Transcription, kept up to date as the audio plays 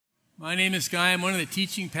My name is Guy. I'm one of the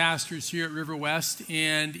teaching pastors here at River West,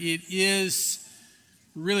 and it is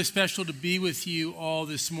really special to be with you all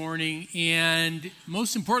this morning, and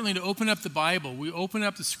most importantly, to open up the Bible. We open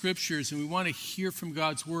up the Scriptures, and we want to hear from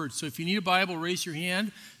God's Word. So if you need a Bible, raise your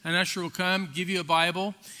hand. An usher will come, give you a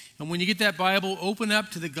Bible, and when you get that Bible, open up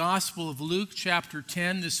to the Gospel of Luke chapter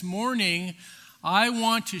 10. This morning, I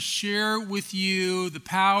want to share with you the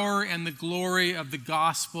power and the glory of the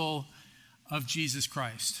gospel of Jesus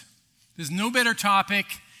Christ. There's no better topic,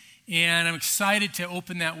 and I'm excited to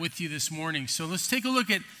open that with you this morning. So let's take a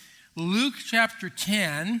look at Luke chapter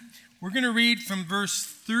 10. We're going to read from verse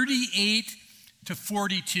 38 to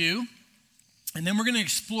 42, and then we're going to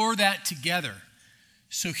explore that together.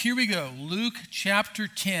 So here we go. Luke chapter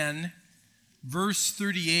 10, verse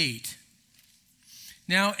 38.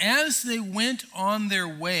 Now, as they went on their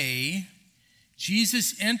way,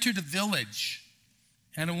 Jesus entered a village,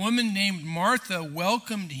 and a woman named Martha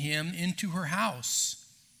welcomed him into her house.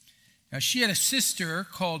 Now, she had a sister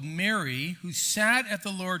called Mary who sat at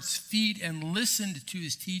the Lord's feet and listened to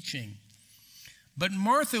his teaching. But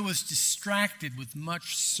Martha was distracted with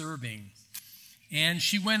much serving. And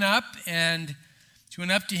she went up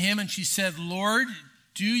to him and she said, "Lord,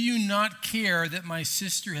 do you not care that my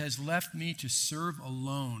sister has left me to serve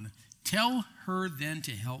alone? Tell her then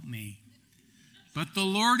to help me." But the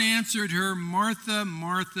Lord answered her, "Martha,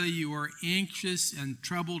 Martha, you are anxious and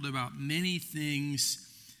troubled about many things,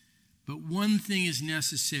 but one thing is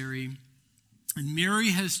necessary, and Mary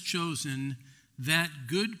has chosen that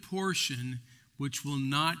good portion which will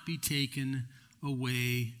not be taken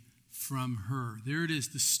away from her." There it is,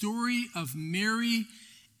 the story of Mary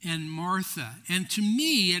and Martha. And to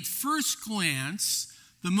me, at first glance,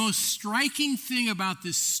 the most striking thing about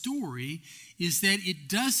this story is that it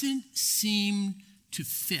doesn't seem to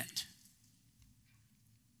fit.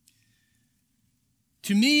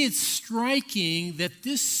 To me, it's striking that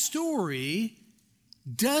this story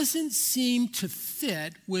doesn't seem to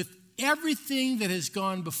fit with everything that has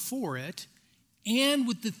gone before it and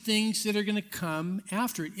with the things that are going to come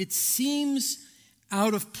after it. It seems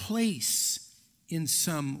out of place in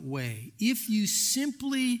some way. If you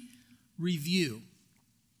simply review,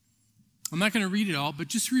 I'm not going to read it all, but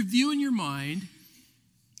just review in your mind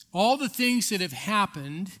all the things that have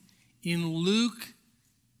happened in Luke,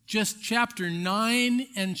 just chapter 9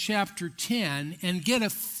 and chapter 10, and get a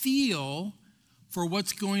feel for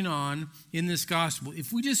what's going on in this gospel.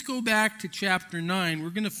 If we just go back to chapter 9, we're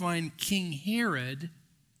going to find King Herod,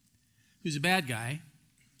 who's a bad guy,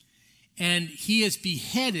 and he has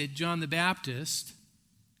beheaded John the Baptist,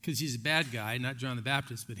 because he's a bad guy, not John the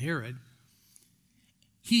Baptist, but Herod.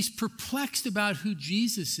 He's perplexed about who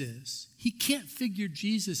Jesus is. He can't figure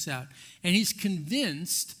Jesus out. And he's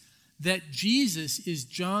convinced that Jesus is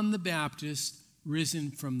John the Baptist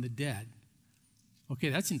risen from the dead. Okay,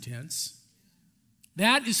 that's intense.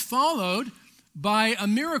 That is followed by a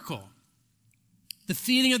miracle, the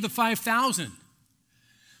feeding of the 5,000.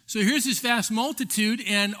 So here's this vast multitude,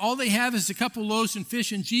 and all they have is a couple loaves and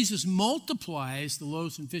fish, and Jesus multiplies the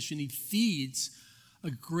loaves and fish, and he feeds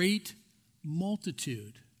a great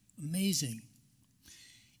multitude. Amazing.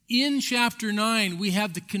 In chapter 9, we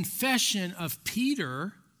have the confession of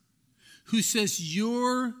Peter, who says,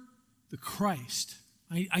 "You're the Christ.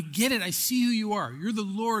 I get it. I see who you are. You're the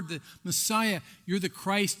Lord, the Messiah. You're the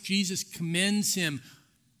Christ." Jesus commends him,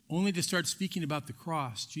 only to start speaking about the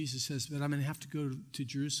cross. Jesus says, "But I'm going to have to go to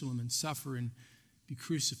Jerusalem and suffer and be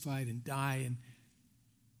crucified and die." And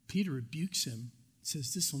Peter rebukes him,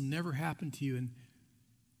 says, "This will never happen to you." And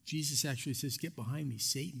Jesus actually says, "Get behind me,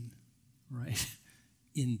 Satan," right?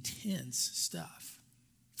 Intense stuff,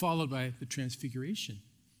 followed by the transfiguration.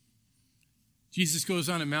 Jesus goes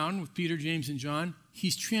on a mountain with Peter, James, and John.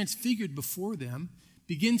 He's transfigured before them,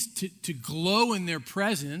 begins to glow in their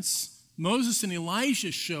presence. Moses and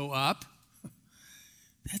Elijah show up.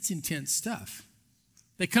 That's intense stuff.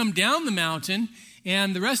 They come down the mountain,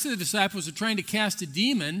 and the rest of the disciples are trying to cast a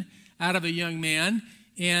demon out of a young man.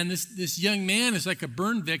 And this young man is like a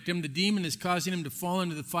burn victim. The demon is causing him to fall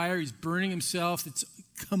into the fire. He's burning himself. It's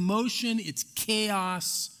commotion. It's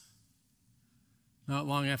chaos. Not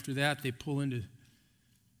long after that, they pull into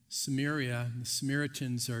Samaria. And the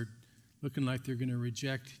Samaritans are looking like they're going to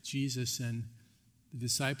reject Jesus. And the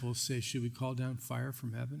disciples say, "Should we call down fire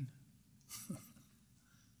from heaven?"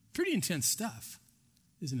 Pretty intense stuff,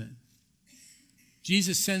 isn't it?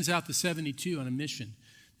 Jesus sends out the 72 on a mission.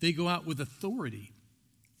 They go out with authority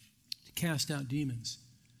to cast out demons,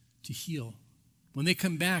 to heal. When they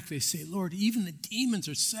come back, they say, "Lord, even the demons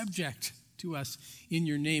are subject to us in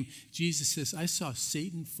your name." Jesus says, "I saw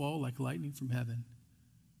Satan fall like lightning from heaven."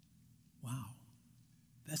 Wow.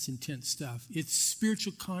 That's intense stuff. It's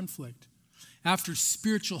spiritual conflict after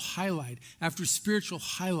spiritual highlight after spiritual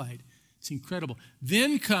highlight. It's incredible.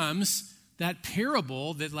 Then comes that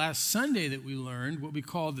parable that last Sunday that we learned, what we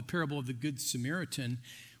call the parable of the Good Samaritan,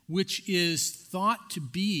 which is thought to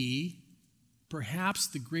be perhaps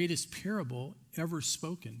the greatest parable ever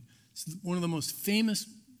spoken. It's one of the most famous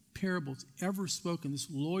parables ever spoken. This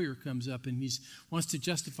lawyer comes up and he wants to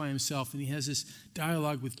justify himself, and he has this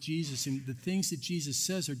dialogue with Jesus, and the things that Jesus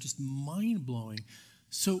says are just mind-blowing.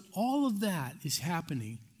 So all of that is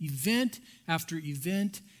happening, event after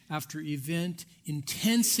event after event,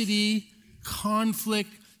 intensity, conflict,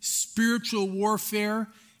 spiritual warfare,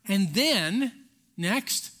 and then,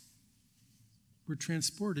 next, we're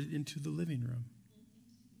transported into the living room.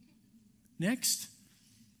 Next,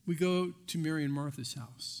 we go to Mary and Martha's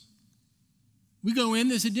house. We go in,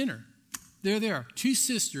 there's a dinner. They're there, two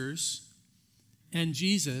sisters and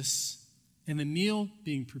Jesus, and a meal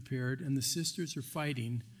being prepared, and the sisters are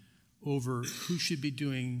fighting over who should be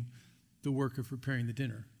doing the work of preparing the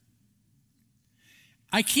dinner.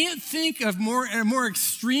 I can't think of a more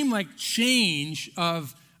extreme change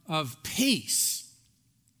of pace.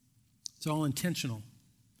 It's all intentional.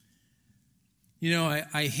 You know,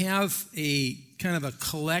 I have a kind of a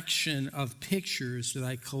collection of pictures that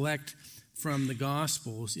I collect from the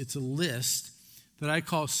Gospels. It's a list that I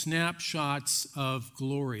call snapshots of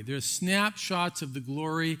glory. They're snapshots of the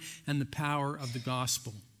glory and the power of the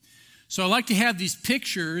gospel. So I like to have these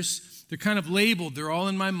pictures. They're kind of labeled. They're all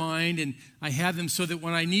in my mind, and I have them so that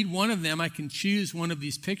when I need one of them, I can choose one of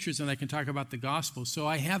these pictures and I can talk about the gospel. So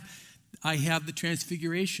I have the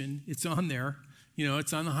Transfiguration. It's on there. You know,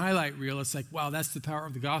 it's on the highlight reel. It's like, wow, that's the power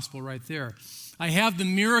of the gospel right there. I have the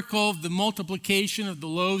miracle of the multiplication of the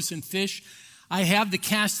loaves and fish. I have the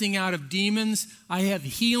casting out of demons. I have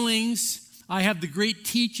healings. I have the great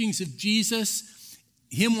teachings of Jesus.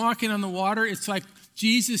 Him walking on the water. It's like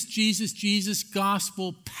Jesus, Jesus, Jesus,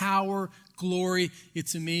 gospel, power, glory.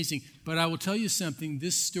 It's amazing. But I will tell you something.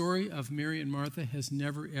 This story of Mary and Martha has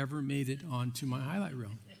never, ever made it onto my highlight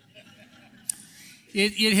reel.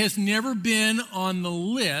 It has never been on the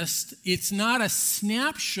list. It's not a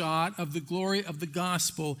snapshot of the glory of the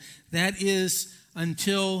gospel. That is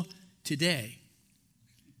until today.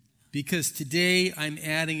 Because today I'm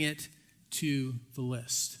adding it to the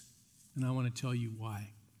list. And I want to tell you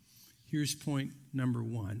why. Here's point number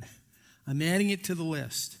one. I'm adding it to the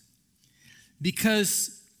list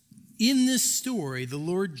because in this story, the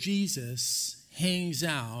Lord Jesus hangs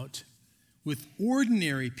out with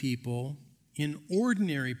ordinary people in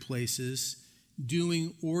ordinary places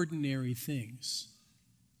doing ordinary things.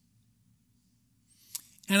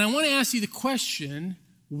 And I want to ask you the question,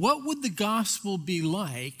 what would the gospel be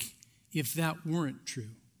like if that weren't true?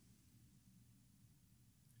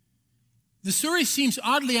 The story seems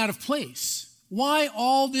oddly out of place. Why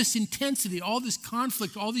all this intensity, all this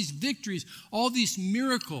conflict, all these victories, all these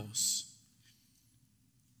miracles?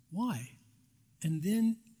 Why? And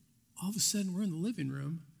then all of a sudden we're in the living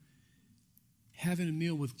room having a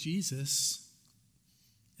meal with Jesus,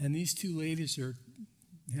 and these two ladies are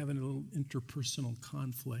having a little interpersonal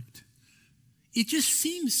conflict. It just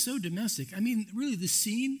seems so domestic. I mean, really, the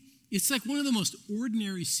scene, it's like one of the most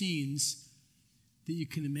ordinary scenes that you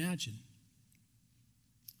can imagine.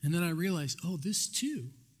 And then I realized, oh, this too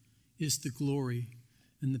is the glory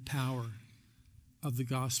and the power of the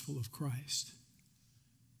gospel of Christ.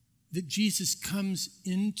 That Jesus comes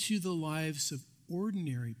into the lives of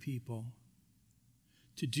ordinary people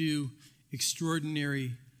to do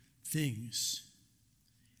extraordinary things.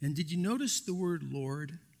 And did you notice the word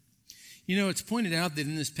Lord? You know, it's pointed out that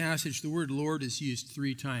in this passage, the word Lord is used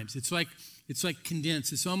 3 times. It's like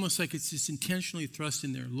condensed. It's almost like it's just intentionally thrust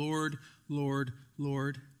in there. Lord, Lord,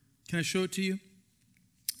 Lord. Can I show it to you?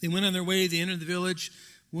 They went on their way. They entered the village.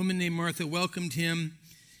 A woman named Martha welcomed him.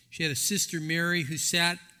 She had a sister, Mary, who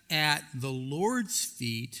sat at the Lord's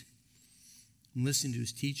feet and listened to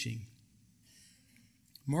his teaching.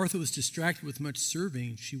 Martha was distracted with much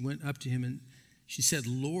serving. She went up to him and she said,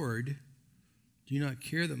 Lord, do you not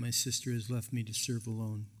care that my sister has left me to serve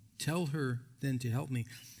alone? Tell her then to help me.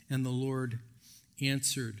 And the Lord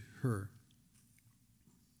answered her.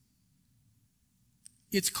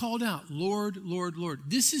 It's called out, Lord, Lord, Lord.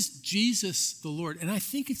 This is Jesus the Lord. And I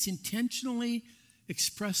think it's intentionally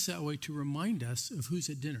expressed that way to remind us of who's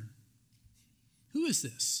at dinner. Who is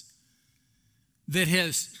this that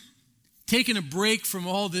has taken a break from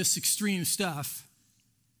all this extreme stuff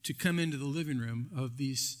to come into the living room of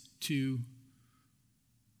these two,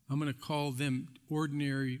 I'm going to call them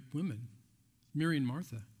ordinary women, Mary and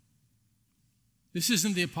Martha? This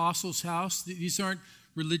isn't the apostles' house. These aren't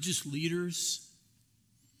religious leaders.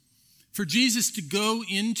 For Jesus to go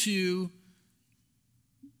into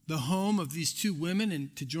the home of these two women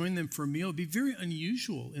and to join them for a meal would be very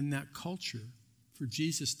unusual in that culture for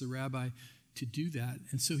Jesus, the rabbi, to do that.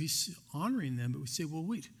 And so he's honoring them, but we say, well,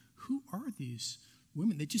 wait, who are these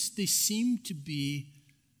women? They seem to be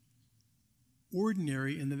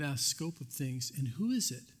ordinary in the vast scope of things. And who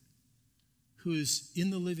is it who is in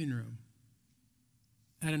the living room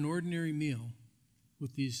at an ordinary meal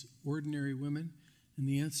with these ordinary women? And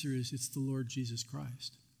the answer is, it's the Lord Jesus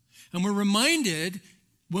Christ. And we're reminded,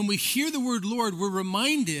 when we hear the word Lord, we're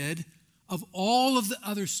reminded of all of the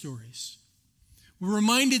other stories. We're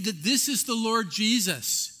reminded that this is the Lord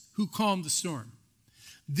Jesus who calmed the storm.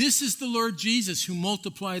 This is the Lord Jesus who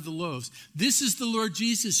multiplied the loaves. This is the Lord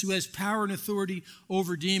Jesus who has power and authority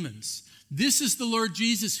over demons. This is the Lord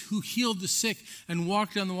Jesus who healed the sick and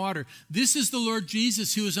walked on the water. This is the Lord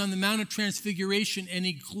Jesus who was on the Mount of Transfiguration, and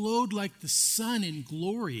he glowed like the sun in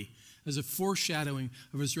glory as a foreshadowing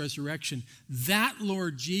of his resurrection. That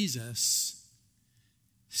Lord Jesus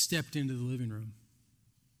stepped into the living room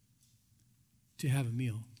to have a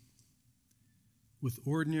meal with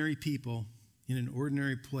ordinary people in an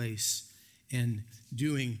ordinary place and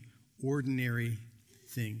doing ordinary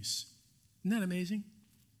things. Isn't that amazing?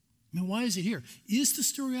 I mean, why is it here? Is the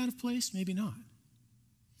story out of place? Maybe not.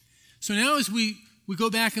 So now as we go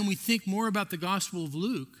back and we think more about the Gospel of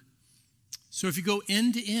Luke, so if you go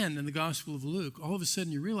end to end in the Gospel of Luke, all of a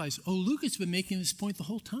sudden you realize, oh, Luke has been making this point the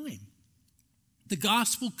whole time. The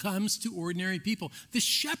gospel comes to ordinary people, the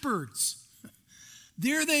shepherds.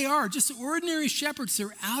 There they are, just ordinary shepherds.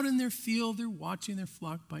 They're out in their field. They're watching their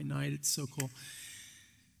flock by night. It's so cool.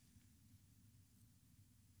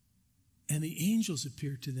 And the angels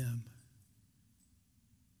appear to them,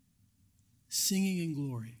 singing in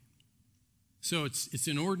glory. So it's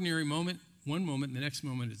an ordinary moment, one moment, and the next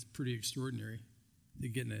moment it's pretty extraordinary. They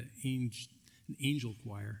get an angel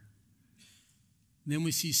choir. And then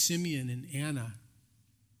we see Simeon and Anna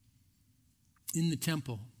in the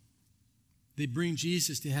temple. They bring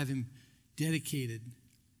Jesus to have him dedicated.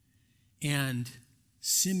 And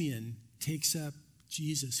Simeon takes up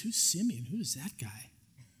Jesus. Who's Simeon? Who's that guy?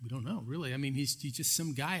 We don't know, really. I mean, he's just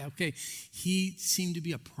some guy. Okay, he seemed to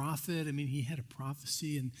be a prophet. I mean, he had a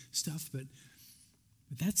prophecy and stuff, but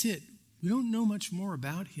that's it. We don't know much more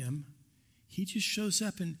about him. He just shows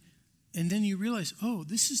up, and then you realize, oh,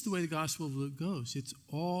 this is the way the Gospel of Luke goes. It's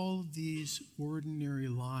all these ordinary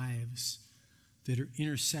lives that are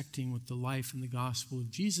intersecting with the life and the gospel of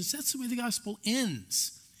Jesus. That's the way the gospel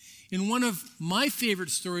ends. In one of my favorite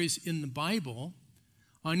stories in the Bible,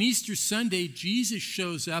 on Easter Sunday, Jesus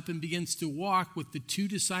shows up and begins to walk with the two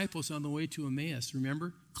disciples on the way to Emmaus.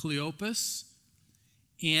 Remember? Cleopas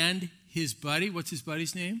and his buddy. What's his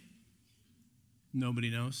buddy's name? Nobody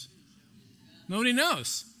knows. Nobody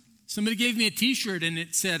knows. Somebody gave me a T-shirt and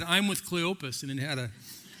it said, "I'm with Cleopas," and it had a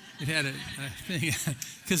thing,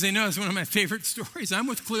 because they know it's one of my favorite stories. I'm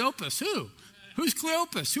with Cleopas. Who? Who's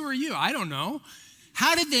Cleopas? Who are you? I don't know.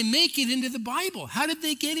 How did they make it into the Bible? How did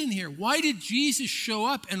they get in here? Why did Jesus show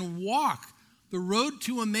up and walk the road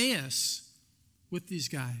to Emmaus with these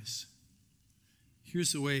guys?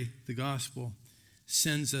 Here's the way the gospel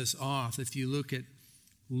sends us off. If you look at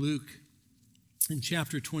Luke in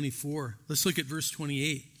chapter 24, let's look at verse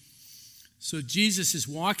 28. So Jesus is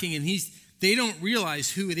walking, and they don't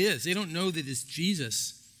realize who it is. They don't know that it's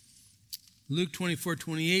Jesus. Luke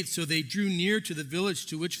 24:28, so they drew near to the village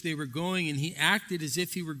to which they were going, and he acted as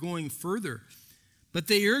if he were going further. But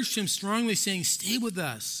they urged him strongly, saying, "Stay with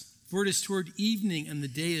us, for it is toward evening, and the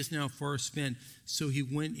day is now far spent." So he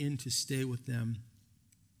went in to stay with them.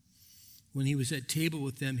 When he was at table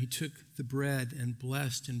with them, he took the bread and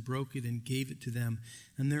blessed and broke it and gave it to them.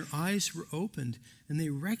 And their eyes were opened, and they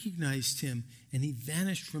recognized him, and he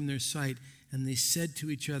vanished from their sight. And they said to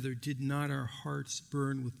each other, "Did not our hearts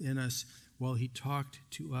burn within us while he talked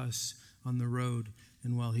to us on the road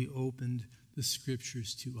and while he opened the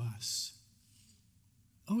scriptures to us?"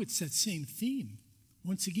 Oh, it's that same theme.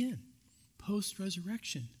 Once again,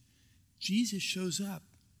 post-resurrection, Jesus shows up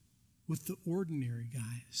with the ordinary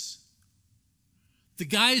guys. The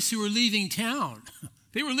guys who were leaving town.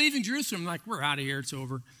 They were leaving Jerusalem like, we're out of here, it's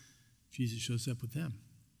over. Jesus shows up with them.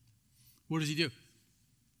 What does he do?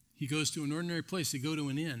 He goes to an ordinary place. They go to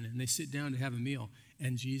an inn, and they sit down to have a meal.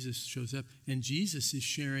 And Jesus shows up, and Jesus is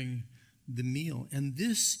sharing the meal. And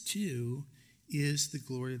this, too, is the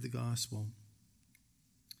glory of the gospel.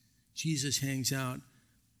 Jesus hangs out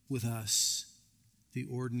with us, the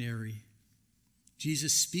ordinary.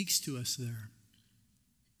 Jesus speaks to us there.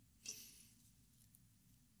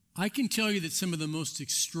 I can tell you that some of the most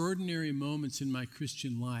extraordinary moments in my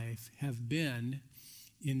Christian life have been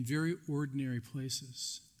in very ordinary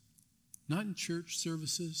places. Not in church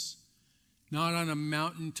services, not on a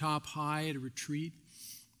mountaintop high at a retreat,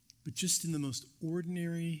 but just in the most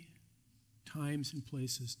ordinary times and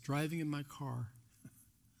places, driving in my car,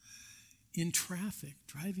 in traffic,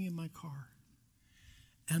 driving in my car.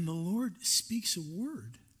 And the Lord speaks a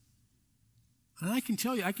word. And I can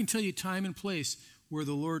tell you time and place where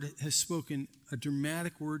the Lord has spoken a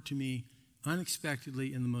dramatic word to me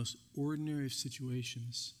unexpectedly in the most ordinary of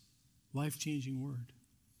situations. Life-changing word.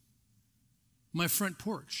 My front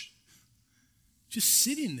porch. Just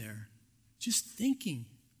sitting there, just thinking.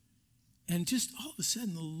 And just all of a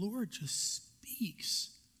sudden, the Lord just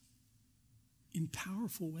speaks in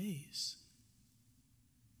powerful ways.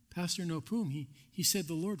 Pastor Nopum, he said,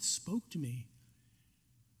 the Lord spoke to me.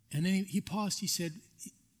 And then he paused. He said,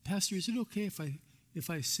 Pastor, is it okay if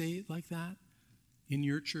I say it like that in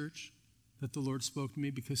your church, that the Lord spoke to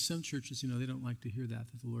me? Because some churches, they don't like to hear that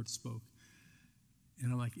the Lord spoke.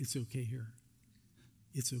 And I'm like, it's okay here.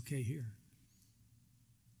 It's okay here.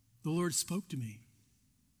 The Lord spoke to me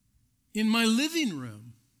in my living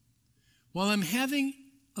room while I'm having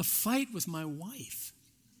a fight with my wife.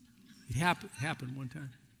 It happened one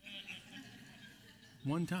time.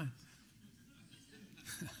 One time.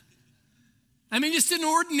 I mean, just an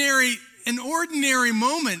ordinary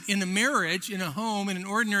moment in a marriage, in a home, in an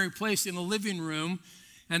ordinary place, in a living room,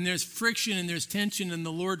 and there's friction and there's tension, and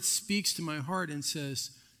the Lord speaks to my heart and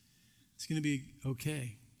says, it's going to be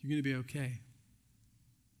okay. You're going to be okay.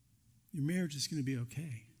 Your marriage is going to be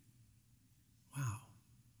okay. Wow.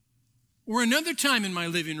 Or another time in my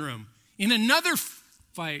living room, in another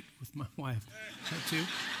fight with my wife. That too?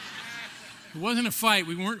 It wasn't a fight.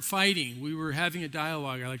 We weren't fighting. We were having a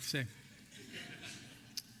dialogue, I like to say.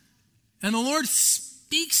 And the Lord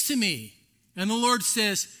speaks to me. And the Lord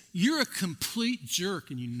says, you're a complete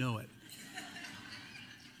jerk and you know it.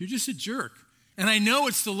 You're just a jerk. And I know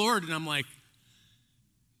it's the Lord, and I'm like,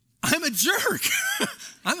 I'm a jerk.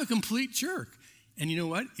 I'm a complete jerk. And you know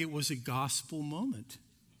what? It was a gospel moment.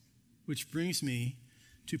 Which brings me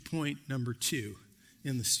to point number 2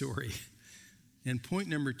 in the story. And point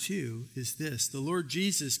number 2 is this. The Lord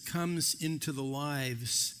Jesus comes into the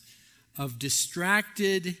lives of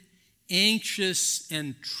distracted, anxious,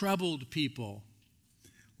 and troubled people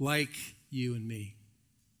like you and me.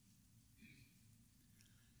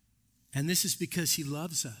 And this is because he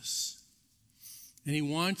loves us. And he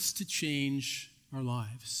wants to change our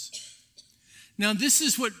lives. Now, this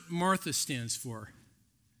is what Martha stands for.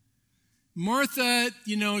 Martha,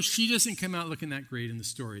 she doesn't come out looking that great in the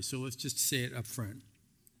story, so let's just say it up front.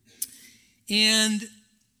 And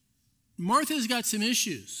Martha's got some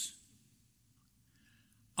issues.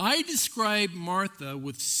 I describe Martha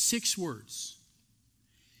with 6 words,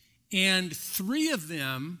 and 3 of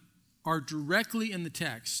them are directly in the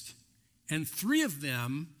text, and 3 of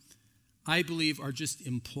them, I believe, are just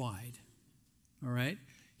implied. All right?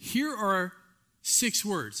 Here are 6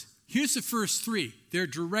 words. Here's the first 3. They're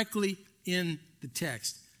directly in the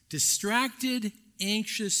text. Distracted,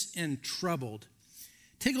 anxious, and troubled.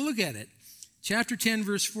 Take a look at it. Chapter 10,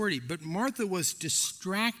 verse 40. But Martha was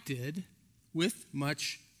distracted with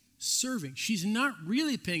much serving. She's not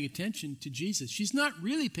really paying attention to Jesus. She's not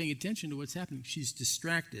really paying attention to what's happening. She's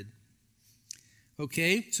distracted.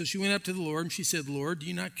 Okay, so she went up to the Lord and she said, Lord, do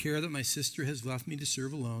you not care that my sister has left me to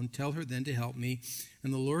serve alone? Tell her then to help me.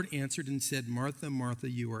 And the Lord answered and said, Martha, Martha,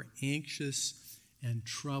 you are anxious and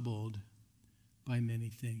troubled by many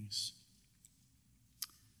things.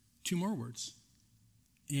 2 more words.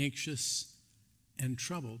 Anxious and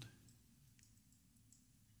troubled.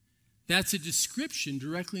 That's a description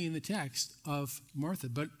directly in the text of Martha.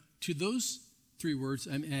 But to those 3 words,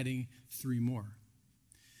 I'm adding 3 more.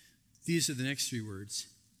 These are the next 3 words.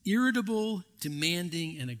 Irritable,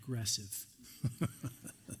 demanding, and aggressive.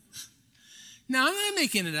 Now, I'm not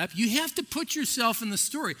making it up. You have to put yourself in the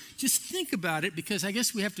story. Just think about it, because I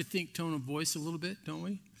guess we have to think tone of voice a little bit, don't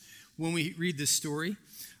we, when we read this story?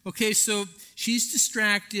 Okay, so she's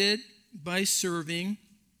distracted by serving.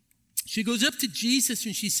 She goes up to Jesus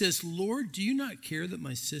and she says, Lord, do you not care that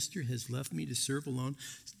my sister has left me to serve alone?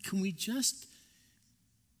 Can we just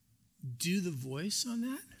do the voice on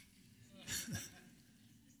that?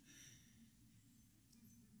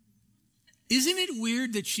 Isn't it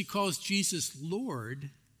weird that she calls Jesus Lord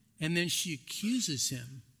and then she accuses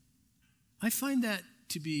him? I find that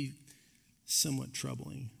to be somewhat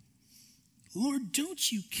troubling. Lord,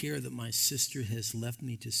 don't you care that my sister has left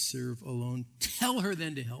me to serve alone? Tell her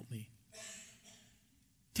then to help me.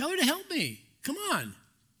 Tell her to help me. Come on.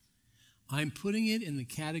 I'm putting it in the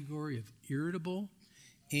category of irritable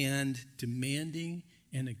and demanding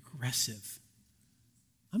and aggressive.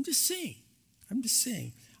 I'm just saying.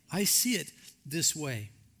 I see it this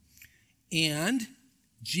way. And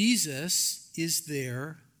Jesus is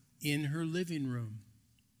there in her living room.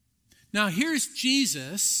 Now here's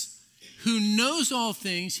Jesus, who knows all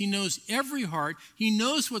things. He knows every heart. He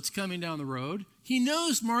knows what's coming down the road. He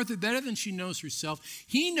knows Martha better than she knows herself.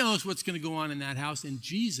 He knows what's going to go on in that house. And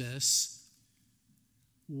Jesus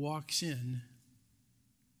walks in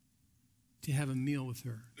to have a meal with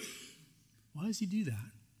her. Why does he do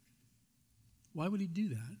that? Why would he do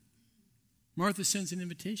that? Martha sends an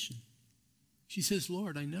invitation. She says,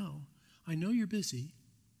 Lord, I know you're busy.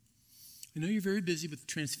 I know you're very busy with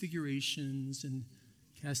transfigurations and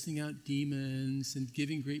casting out demons and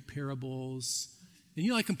giving great parables. And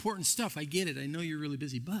you like important stuff. I get it. I know you're really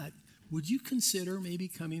busy. But would you consider maybe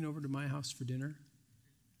coming over to my house for dinner?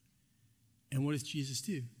 And what does Jesus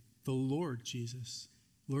do? The Lord Jesus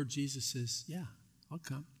says, yeah, I'll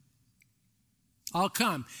come. I'll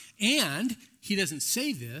come. And he doesn't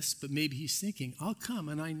say this, but maybe he's thinking, I'll come,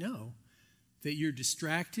 and I know that you're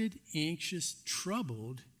distracted, anxious,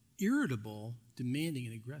 troubled, irritable, demanding,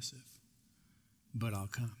 and aggressive. But I'll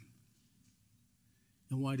come.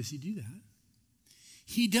 And why does he do that?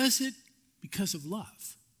 He does it because of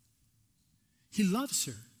love. He loves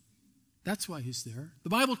her. That's why he's there. The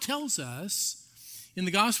Bible tells us in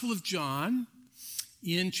the Gospel of John,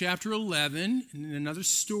 in chapter 11, in another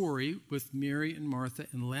story with Mary and Martha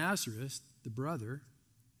and Lazarus, the brother,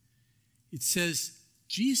 it says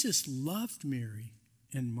Jesus loved Mary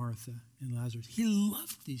and Martha and Lazarus. He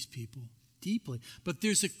loved these people deeply. But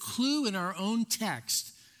there's a clue in our own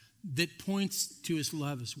text that points to his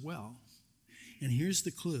love as well. And here's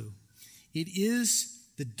the clue. It is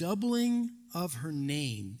the doubling of her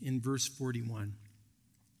name in verse 41.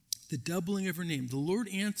 The doubling of her name. The Lord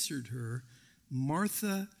answered her,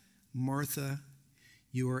 Martha, Martha,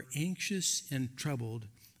 you are anxious and troubled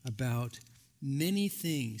about many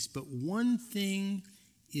things, but one thing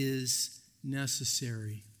is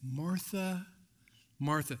necessary. Martha,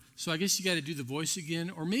 Martha. So I guess you got to do the voice again,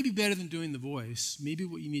 or maybe better than doing the voice, maybe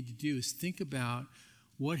what you need to do is think about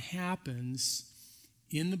what happens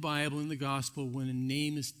in the Bible, in the gospel, when a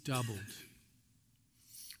name is doubled.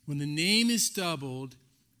 When the name is doubled,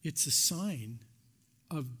 it's a sign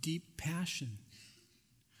of deep passion,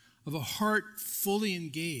 of a heart fully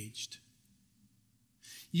engaged.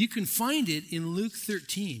 You can find it in Luke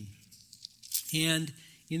 13 and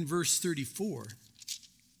in verse 34.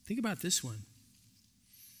 Think about this one.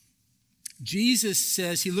 Jesus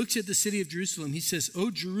says, he looks at the city of Jerusalem. He says, "O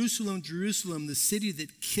Jerusalem, Jerusalem, the city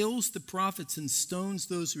that kills the prophets and stones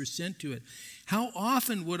those who are sent to it. How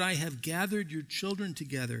often would I have gathered your children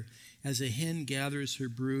together as a hen gathers her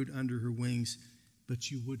brood under her wings, but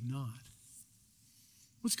you would not."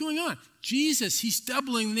 What's going on? Jesus, he's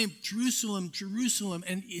doubling the name Jerusalem, Jerusalem,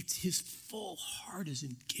 and his full heart is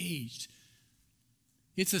engaged.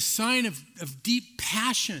 It's a sign of deep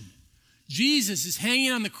passion. Jesus is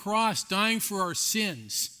hanging on the cross, dying for our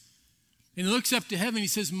sins. And he looks up to heaven, he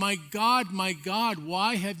says, my God,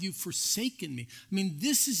 why have you forsaken me?" I mean,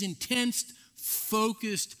 this is intense,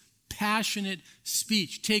 focused, passionate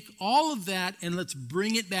speech. Take all of that and let's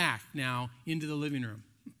bring it back now into the living room.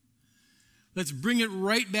 Let's bring it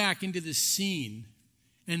right back into the scene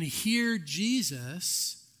and hear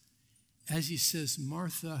Jesus as he says,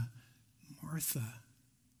 Martha, Martha.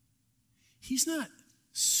 He's not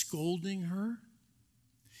scolding her.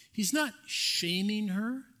 He's not shaming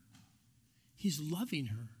her. He's loving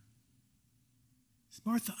her. He says,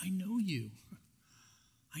 Martha, I know you.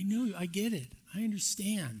 I know you. I get it. I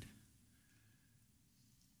understand.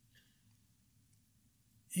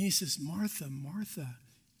 And he says, Martha, Martha,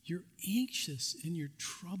 you're anxious and you're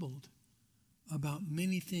troubled about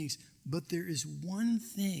many things, but there is one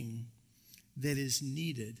thing that is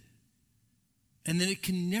needed, and that it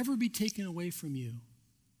can never be taken away from you.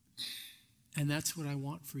 And that's what I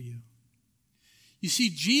want for you. You see,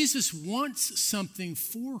 Jesus wants something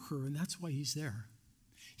for her, and that's why he's there.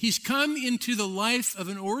 He's come into the life of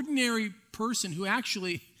an ordinary person who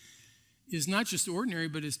actually is not just ordinary,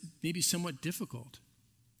 but is maybe somewhat difficult.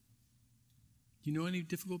 Do you know any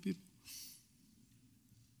difficult people?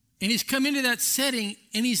 And he's come into that setting,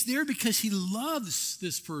 and he's there because he loves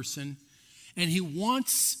this person, and he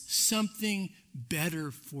wants something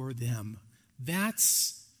better for them.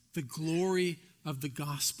 That's the glory of the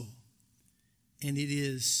gospel. And it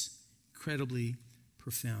is incredibly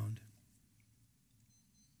profound.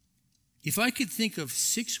 If I could think of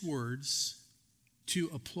 6 words to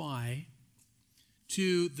apply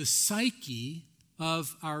to the psyche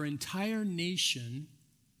of our entire nation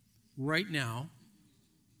right now,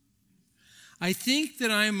 I think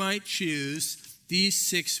that I might choose these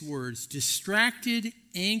 6 words: distracted,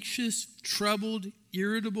 anxious, troubled,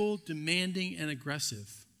 irritable, demanding, and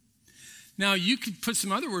aggressive. Now, you could put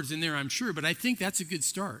some other words in there, I'm sure, but I think that's a good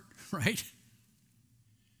start, right?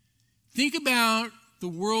 Think about the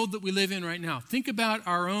world that we live in right now. Think about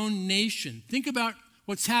our own nation. Think about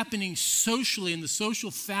what's happening socially in the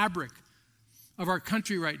social fabric of our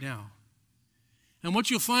country right now. And what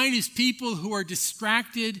you'll find is people who are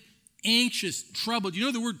distracted, anxious, troubled. You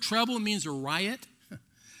know the word trouble means a riot?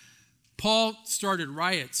 Paul started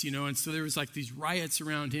riots, and so there was like these riots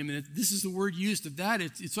around him. And this is the word used of that.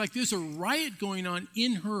 It's like there's a riot going on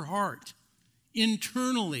in her heart,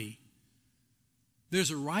 internally.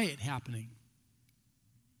 There's a riot happening.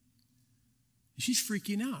 She's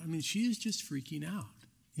freaking out. I mean, she is just freaking out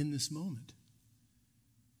in this moment.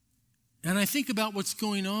 And I think about what's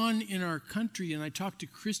going on in our country, and I talk to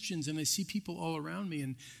Christians, and I see people all around me,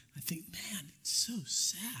 and I think, man, it's so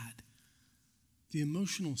sad, the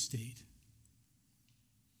emotional state.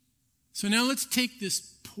 So now let's take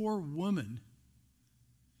this poor woman,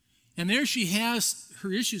 and there she has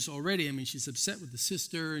her issues already. I mean, she's upset with the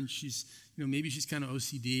sister, and she's, maybe she's kind of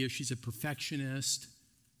OCD, or she's a perfectionist.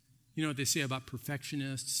 You know what they say about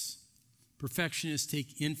perfectionists? Perfectionists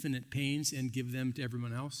take infinite pains and give them to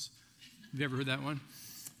everyone else. Have you ever heard that one?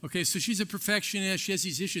 Okay, so she's a perfectionist. She has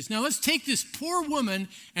these issues. Now let's take this poor woman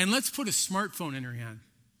and let's put a smartphone in her hand.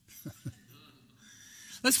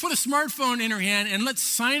 Let's put a smartphone in her hand and let's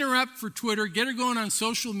sign her up for Twitter, get her going on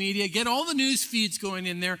social media, get all the news feeds going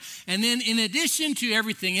in there. And then in addition to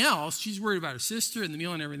everything else, she's worried about her sister and the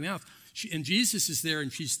meal and everything else. And Jesus is there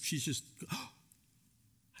and she's just, oh,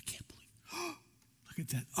 I can't believe it. Oh, look at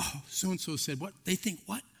that. Oh, so-and-so said what? They think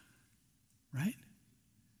what? Right?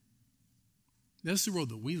 That's the world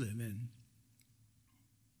that we live in.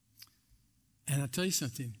 And I'll tell you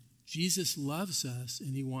something. Jesus loves us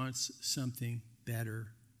and he wants something better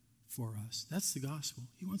for us. That's the gospel.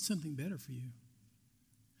 He wants something better for you.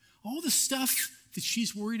 All the stuff that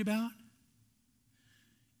she's worried about,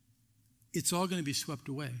 it's all going to be swept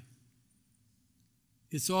away.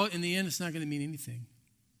 It's all, in the end, it's not going to mean anything.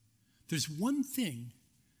 There's one thing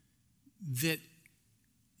that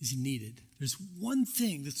is needed. There's one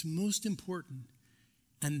thing that's most important.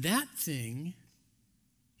 And that thing,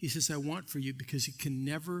 he says, I want for you because it can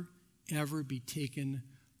never, ever be taken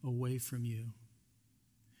away from you.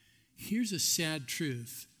 Here's a sad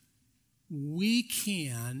truth. We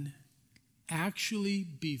can actually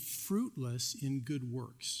be fruitless in good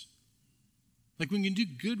works. Like when you can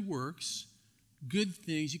do good works, good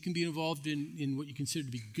things, you can be involved in what you consider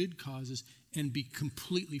to be good causes and be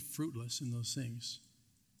completely fruitless in those things.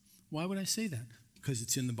 Why would I say that? Because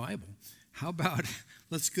it's in the Bible. How about,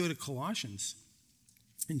 let's go to Colossians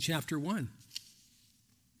in chapter 1.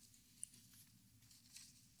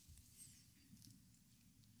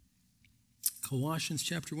 Colossians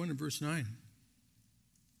chapter 1 and verse 9.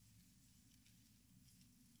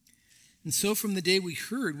 And so from the day we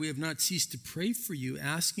heard, we have not ceased to pray for you,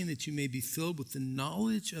 asking that you may be filled with the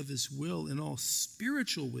knowledge of his will in all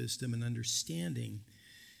spiritual wisdom and understanding,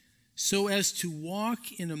 so as to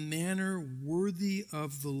walk in a manner worthy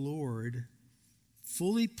of the Lord,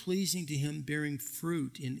 fully pleasing to him, bearing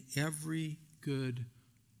fruit in every good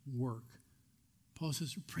work. Paul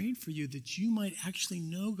says, we're praying for you that you might actually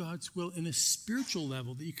know God's will in a spiritual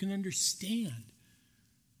level, that you can understand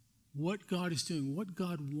what God is doing, what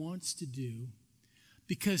God wants to do,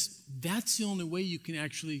 because that's the only way you can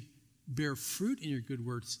actually bear fruit in your good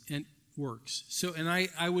works and works. So, and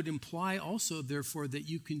I would imply also, therefore, that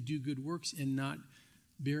you can do good works and not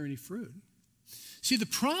bear any fruit. See, the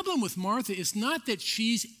problem with Martha is not that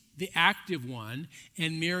she's the active one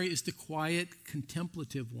and Mary is the quiet,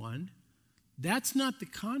 contemplative one. That's not the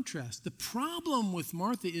contrast. The problem with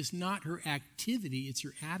Martha is not her activity, it's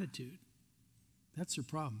her attitude. That's her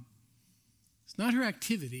problem. It's not her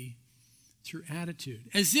activity, it's her attitude.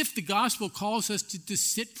 As if the gospel calls us to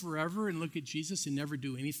sit forever and look at Jesus and never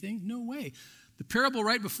do anything. No way. The parable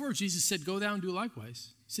right before, Jesus said, go down and do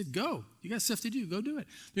likewise. He said, go. You got stuff to do. Go do it.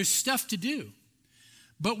 There's stuff to do.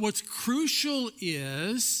 But what's crucial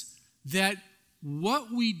is that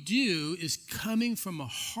what we do is coming from a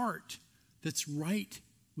heart that's right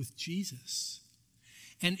with Jesus.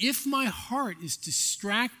 And if my heart is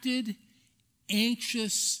distracted,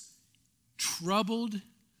 anxious, troubled,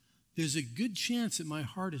 there's a good chance that my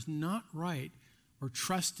heart is not right or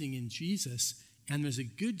trusting in Jesus. And there's a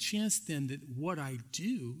good chance then that what I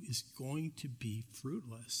do is going to be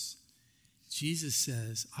fruitless. Jesus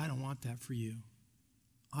says, I don't want that for you.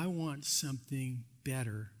 I want something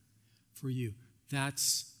better for you.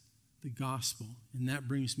 That's the gospel. And that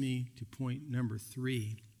brings me to point number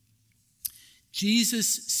 3. Jesus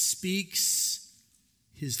speaks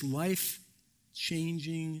his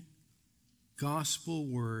life-changing gospel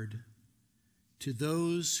word to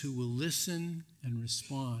those who will listen and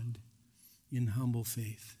respond in humble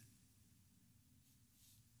faith.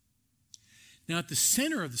 Now, at the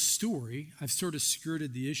center of the story, I've sort of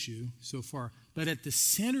skirted the issue so far, but at the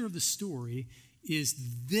center of the story is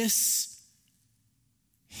this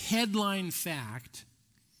headline fact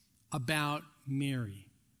about Mary.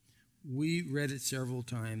 We read it several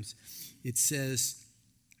times. It says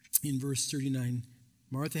in verse 39,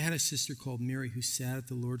 Martha had a sister called Mary who sat at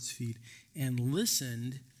the Lord's feet and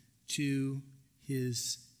listened to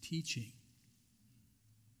his teaching.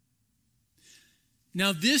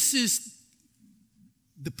 Now, this is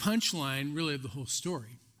the punchline, really, of the whole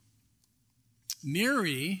story.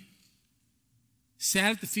 Mary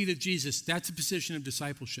sat at the feet of Jesus. That's a position of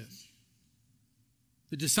discipleship.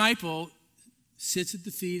 The disciple sits at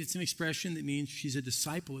the feet. It's an expression that means she's a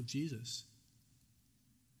disciple of Jesus.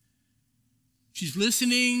 She's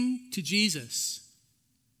listening to Jesus.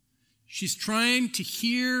 She's trying to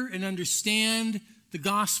hear and understand the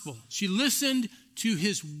gospel. She listened to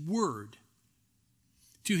his word,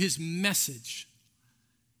 to his message.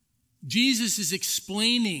 Jesus is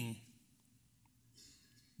explaining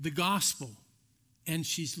the gospel, and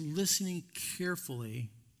she's listening carefully.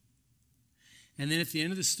 And then at the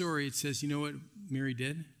end of the story, it says, you know what Mary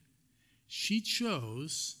did? She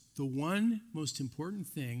chose the one most important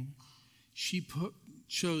thing. She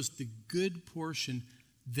chose the good portion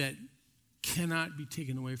that cannot be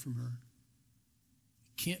taken away from her.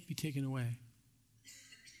 Can't be taken away.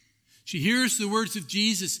 She hears the words of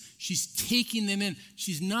Jesus. She's taking them in.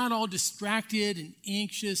 She's not all distracted and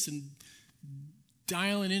anxious and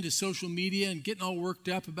dialing into social media and getting all worked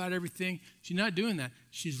up about everything. She's not doing that.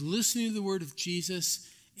 She's listening to the word of Jesus,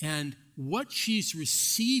 and what she's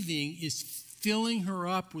receiving is filling her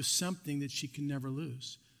up with something that she can never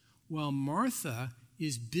lose. While Martha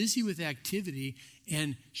is busy with activity,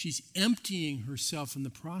 and she's emptying herself in the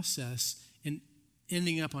process and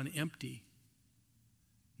ending up on empty.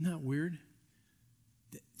 Isn't that weird?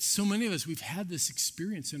 So many of us, we've had this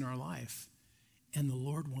experience in our life, and the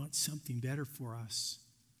Lord wants something better for us.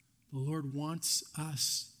 The Lord wants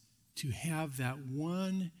us to have that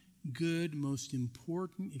one good, most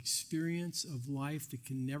important experience of life that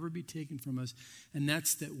can never be taken from us, and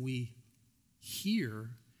that's that we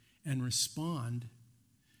hear and respond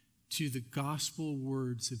to the gospel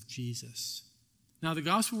words of Jesus. Now, the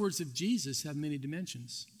gospel words of Jesus have many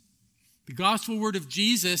dimensions. The gospel word of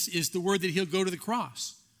Jesus is the word that he'll go to the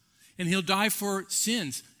cross and he'll die for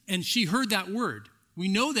sins. And she heard that word. We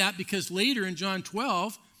know that because later in John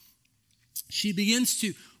 12, she begins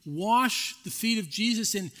to wash the feet of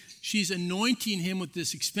Jesus, and she's anointing him with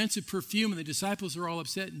this expensive perfume, and the disciples are all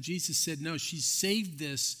upset, and Jesus said, no, she's saved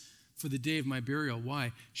this for the day of my burial.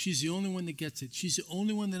 Why? She's the only one that gets it. She's the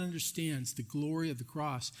only one that understands the glory of the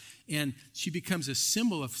cross. And she becomes a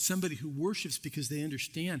symbol of somebody who worships because they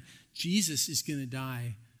understand Jesus is going to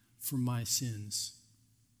die for my sins.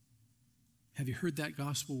 Have you heard that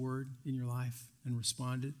gospel word in your life and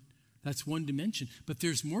responded? That's one dimension. But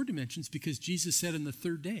there's more dimensions because Jesus said on the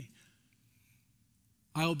third day,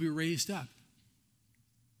 I will be raised up.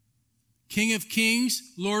 King of kings,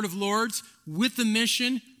 Lord of lords, with the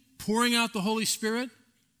mission, pouring out the Holy Spirit.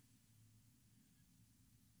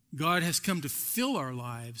 God has come to fill our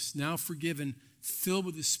lives, now forgiven, filled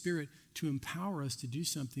with the Spirit, to empower us to do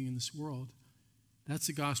something in this world. That's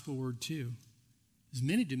the gospel word too. There's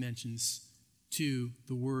many dimensions to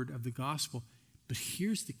the word of the gospel. But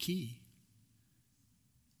here's the key.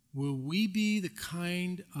 Will we be the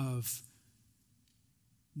kind of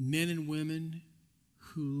men and women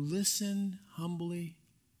who listen humbly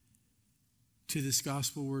to this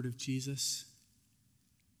gospel word of Jesus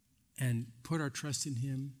and put our trust in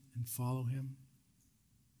him and follow him?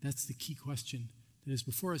 That's the key question that is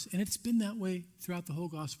before us. And it's been that way throughout the whole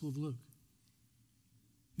Gospel of Luke.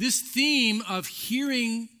 This theme of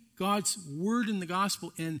hearing God's word in the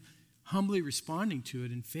gospel and humbly responding to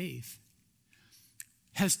it in faith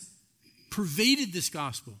has pervaded this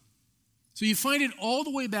gospel. So you find it all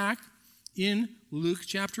the way back in Luke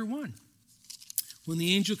chapter 1, when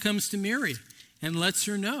the angel comes to Mary and lets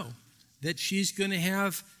her know that she's going to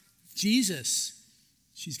have Jesus.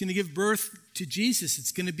 She's going to give birth to Jesus.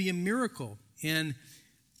 It's going to be a miracle. And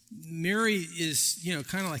Mary is,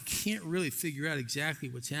 kind of like can't really figure out exactly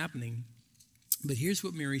what's happening. But here's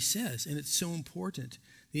what Mary says, and it's so important.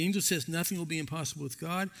 The angel says, nothing will be impossible with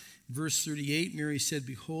God. Verse 38, Mary said,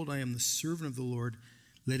 behold, I am the servant of the Lord.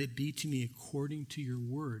 Let it be to me according to your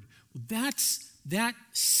word. Well, that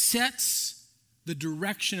sets the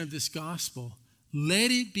direction of this gospel.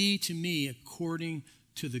 Let it be to me according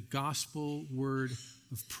to the gospel word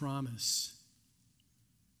of promise.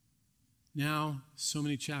 Now, so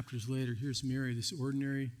many chapters later, here's Mary, this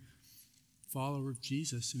ordinary follower of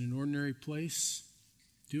Jesus in an ordinary place,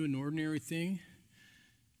 doing an ordinary thing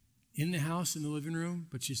in the house, in the living room,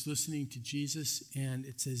 but she's listening to Jesus, and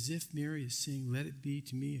it's as if Mary is saying, let it be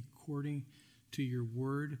to me according to your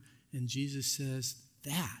word. And Jesus says,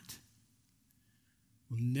 that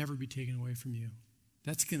will never be taken away from you.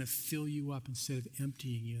 That's going to fill you up instead of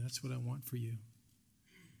emptying you. That's what I want for you.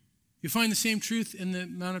 You find the same truth in the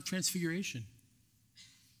Mount of Transfiguration.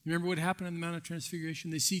 Remember what happened on the Mount of Transfiguration?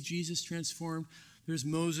 They see Jesus transformed. There's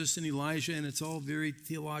Moses and Elijah, and it's all very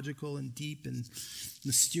theological and deep and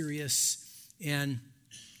mysterious. And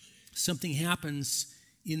something happens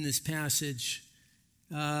in this passage.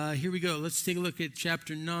 Here we go. Let's take a look at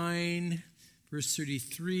chapter 9, verse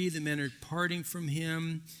 33. The men are parting from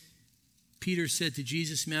him. Peter said to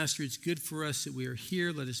Jesus, Master, it's good for us that we are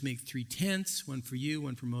here. Let us make 3 tents, one for you,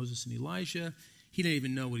 one for Moses and Elijah. He didn't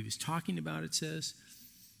even know what he was talking about, it says.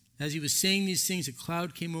 As he was saying these things, a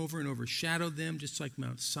cloud came over and overshadowed them, just like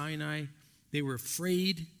Mount Sinai. They were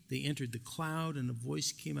afraid. They entered the cloud, and a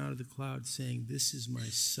voice came out of the cloud saying, This is my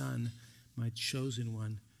son, my chosen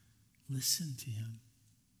one. Listen to him.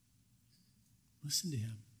 Listen to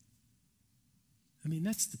him. I mean,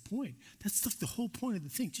 that's the point. That's the whole point of the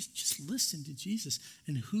thing. Just listen to Jesus.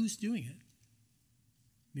 And who's doing it?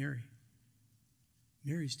 Mary.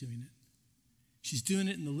 Mary's doing it. She's doing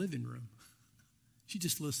it in the living room. She's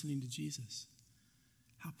just listening to Jesus.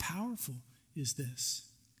 How powerful is this?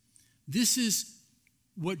 This is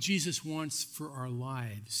what Jesus wants for our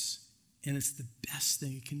lives. And it's the best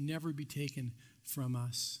thing. It can never be taken from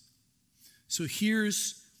us. So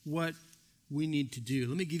here's what we need to do.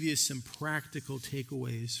 Let me give you some practical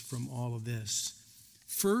takeaways from all of this.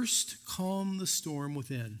 First, calm the storm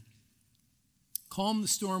within. Calm the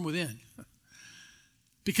storm within.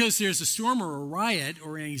 Because there's a storm or a riot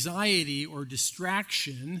or anxiety or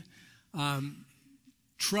distraction,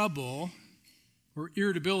 trouble or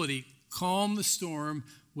irritability, calm the storm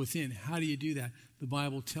within. How do you do that? The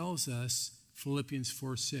Bible tells us, Philippians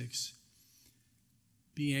 4:6,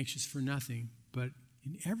 be anxious for nothing, but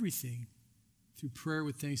in everything, through prayer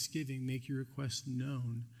with thanksgiving, make your requests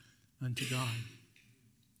known unto God.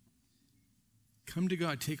 Come to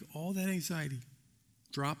God. Take all that anxiety.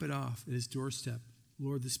 Drop it off at his doorstep.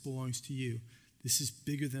 Lord, this belongs to you. This is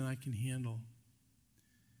bigger than I can handle.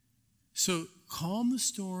 So calm the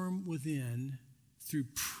storm within through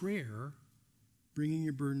prayer, bringing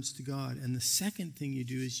your burdens to God. And the second thing you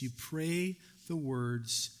do is you pray the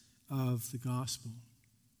words of the gospel.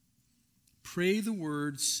 Pray the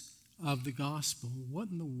words of the gospel. What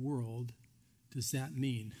in the world does that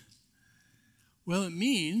mean? Well, it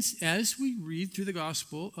means as we read through the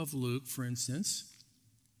Gospel of Luke, for instance,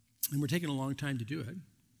 and we're taking a long time to do it,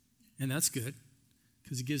 and that's good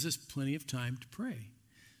because it gives us plenty of time to pray.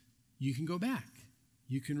 You can go back.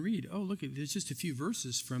 You can read, oh, look, there's just a few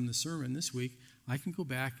verses from the sermon this week. I can go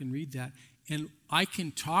back and read that, and I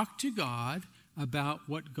can talk to God about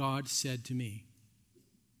what God said to me.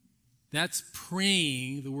 That's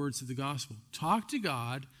praying the words of the gospel. Talk to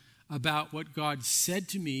God about what God said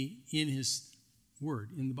to me in his word,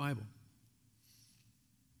 in the Bible.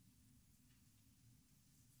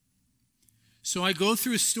 So I go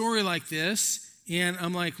through a story like this, and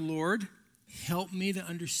I'm like, Lord, help me to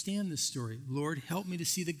understand this story. Lord, help me to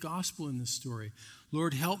see the gospel in this story.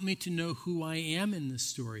 Lord, help me to know who I am in this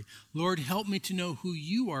story. Lord, help me to know who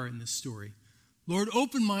you are in this story. Lord,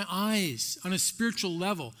 open my eyes on a spiritual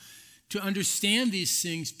level to understand these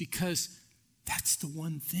things, because that's the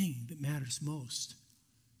one thing that matters most.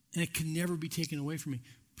 And it can never be taken away from me.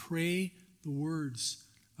 Pray the words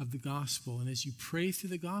of the gospel. And as you pray through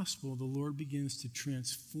the gospel, the Lord begins to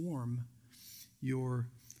transform your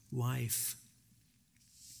life.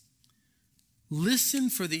 Listen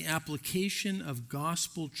for the application of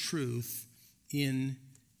gospel truth in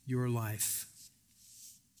your life.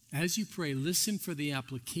 As you pray, listen for the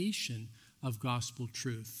application of gospel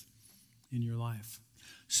truth in your life.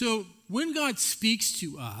 So when God speaks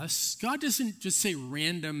to us, God doesn't just say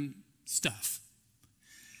random stuff.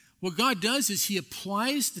 What God does is he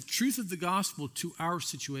applies the truth of the gospel to our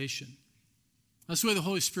situation. That's the way the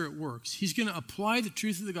Holy Spirit works. He's going to apply the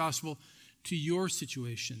truth of the gospel to your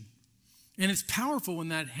situation. And it's powerful when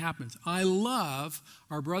that happens. I love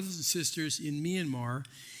our brothers and sisters in Myanmar,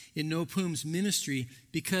 in No Pum's ministry,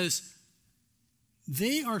 because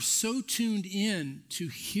they are so tuned in to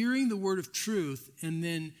hearing the word of truth and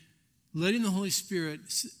then letting the Holy Spirit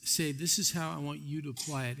say, this is how I want you to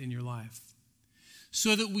apply it in your life.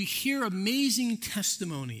 so that we hear amazing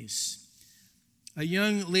testimonies. A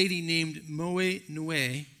young lady named Moe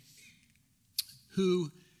Noe,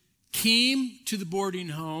 who came to the boarding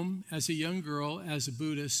home as a young girl, as a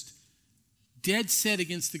Buddhist, dead set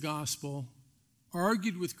against the gospel,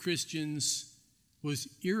 argued with Christians, was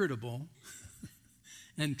irritable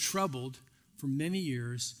and troubled for many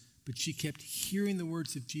years, but she kept hearing the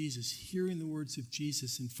words of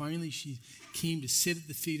Jesus, and finally she came to sit at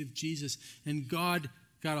the feet of Jesus, and God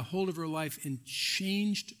got a hold of her life and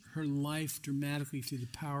changed her life dramatically through the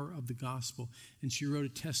power of the gospel. And she wrote a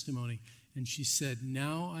testimony, and she said,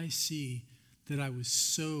 "Now I see that I was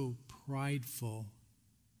so prideful.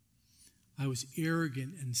 I was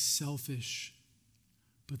arrogant and selfish,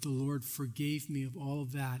 but the Lord forgave me of all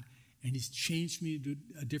of that, and he's changed me to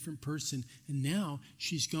a different person." And now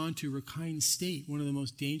she's gone to Rakhine State, one of the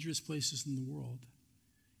most dangerous places in the world,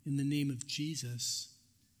 in the name of Jesus,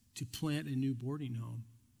 to plant a new boarding home.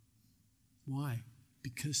 Why?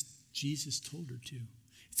 Because Jesus told her to.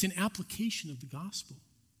 It's an application of the gospel,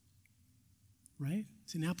 right?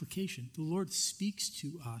 It's an application. The Lord speaks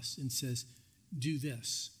to us and says, do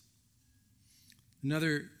this.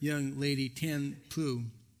 Another young lady, Tan Pu,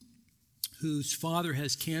 whose father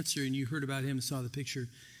has cancer, and you heard about him and saw the picture,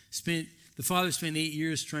 the father spent 8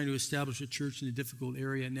 years trying to establish a church in a difficult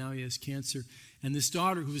area, and now he has cancer. And this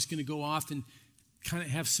daughter, who was going to go off and kind of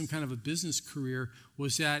have some kind of a business career,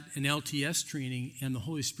 was at an LTS training, and the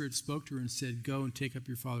Holy Spirit spoke to her and said, go and take up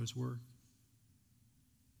your father's work.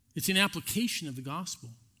 It's an application of the gospel.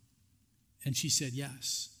 And she said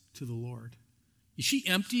yes to the Lord. Is she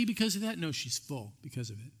empty because of that? No, she's full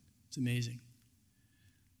because of it. It's amazing.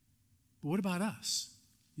 But what about us?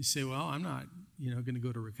 You say, well, I'm not, going to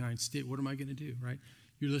go to Rakhine State. What am I going to do, right?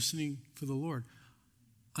 You're listening for the Lord.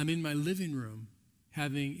 I'm in my living room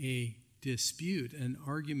having a dispute, an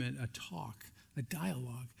argument, a talk, a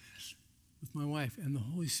dialogue with my wife, and the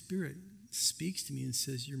Holy Spirit speaks to me and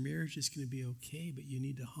says, your marriage is going to be okay, but you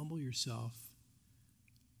need to humble yourself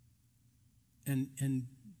and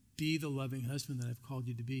be the loving husband that I've called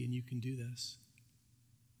you to be, and you can do this.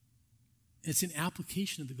 It's an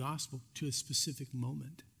application of the gospel to a specific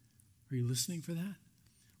moment. Are you listening for that?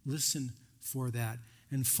 Listen for that.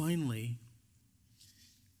 And finally,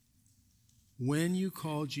 when you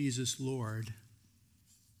call Jesus Lord,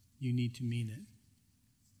 you need to mean it.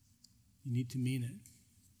 You need to mean it.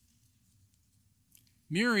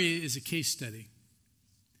 Mary is a case study.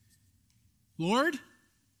 Lord,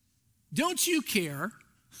 don't you care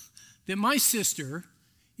that my sister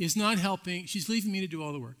is not helping? She's leaving me to do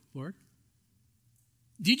all the work. Lord,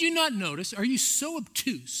 did you not notice? Are you so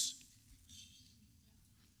obtuse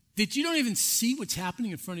that you don't even see what's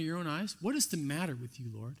happening in front of your own eyes? What is the matter with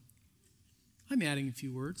you, Lord? I'm adding a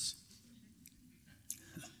few words.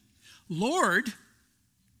 Lord,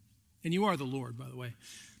 and you are the Lord, by the way,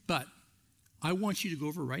 but I want you to go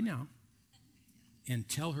over right now and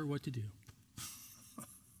tell her what to do.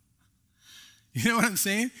 You know what I'm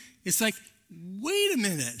saying? It's like, wait a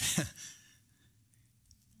minute.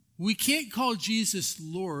 We can't call Jesus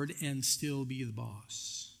Lord and still be the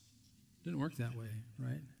boss. It doesn't work that way,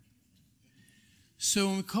 right? So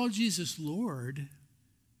when we call Jesus Lord,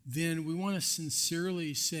 then we want to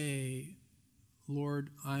sincerely say,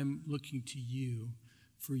 Lord, I'm looking to you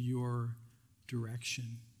for your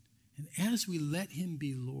direction. And as we let him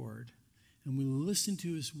be Lord, and we listen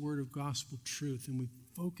to his word of gospel truth, and we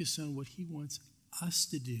focus on what he wants us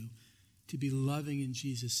to do, to be loving in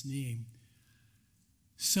Jesus' name,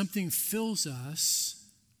 something fills us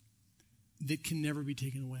that can never be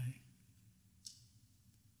taken away.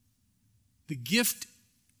 The gift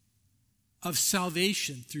of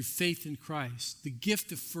salvation through faith in Christ, the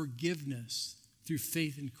gift of forgiveness through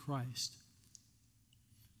faith in Christ,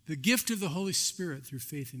 the gift of the Holy Spirit through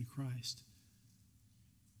faith in Christ.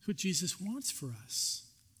 That's what Jesus wants for us.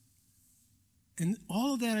 And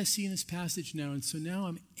all of that I see in this passage now, and so now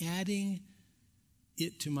I'm adding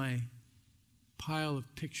it to my pile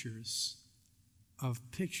of pictures of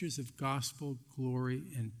gospel glory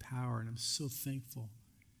and power, and I'm so thankful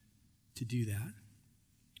to do that.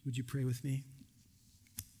 Would you pray with me?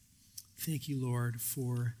 Thank you, Lord,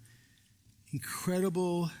 for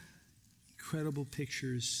incredible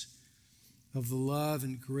pictures of the love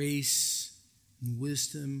and grace and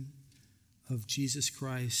wisdom of Jesus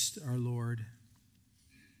Christ, our Lord.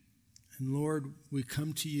 And Lord, we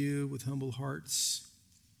come to you with humble hearts,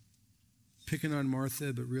 picking on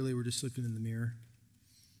Martha, but really we're just looking in the mirror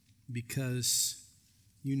because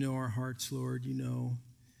you know our hearts, Lord. You know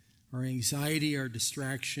our anxiety, our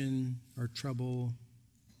distraction, our trouble,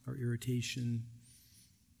 our irritation.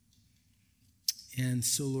 And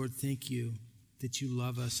so, Lord, thank you that you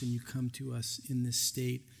love us and you come to us in this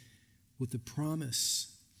state with the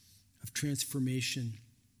promise of transformation.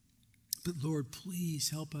 But Lord, please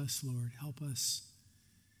help us, Lord. Help us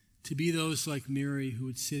to be those like Mary who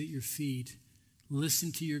would sit at your feet,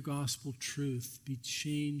 listen to your gospel truth, be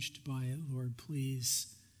changed by it, Lord.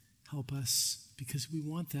 Please help us because we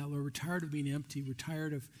want that, Lord. We're tired of being empty. We're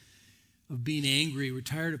tired of being angry. We're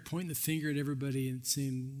tired of pointing the finger at everybody and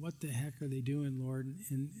saying, what the heck are they doing, Lord?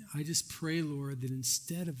 And I just pray, Lord, that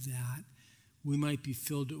instead of that, we might be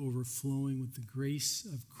filled to overflowing with the grace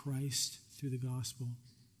of Christ through the gospel.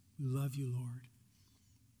 We love you, Lord.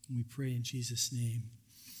 And we pray in Jesus' name.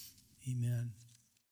 Amen.